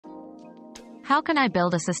How can I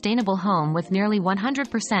build a sustainable home with nearly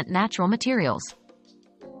 100% natural materials?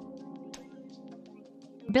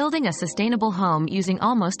 Building a sustainable home using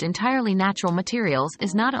almost entirely natural materials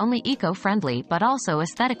is not only eco-friendly but also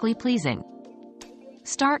aesthetically pleasing.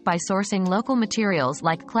 Start by sourcing local materials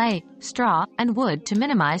like clay, straw, and wood to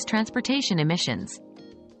minimize transportation emissions.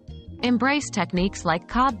 Embrace techniques like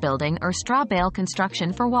cob building or straw bale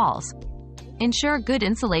construction for walls. Ensure good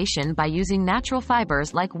insulation by using natural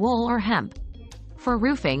fibers like wool or hemp. For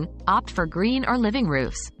roofing, opt for green or living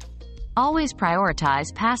roofs. Always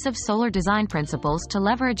prioritize passive solar design principles to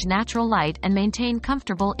leverage natural light and maintain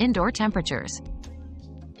comfortable indoor temperatures.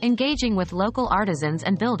 Engaging with local artisans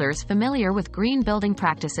and builders familiar with green building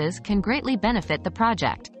practices can greatly benefit the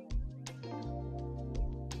project.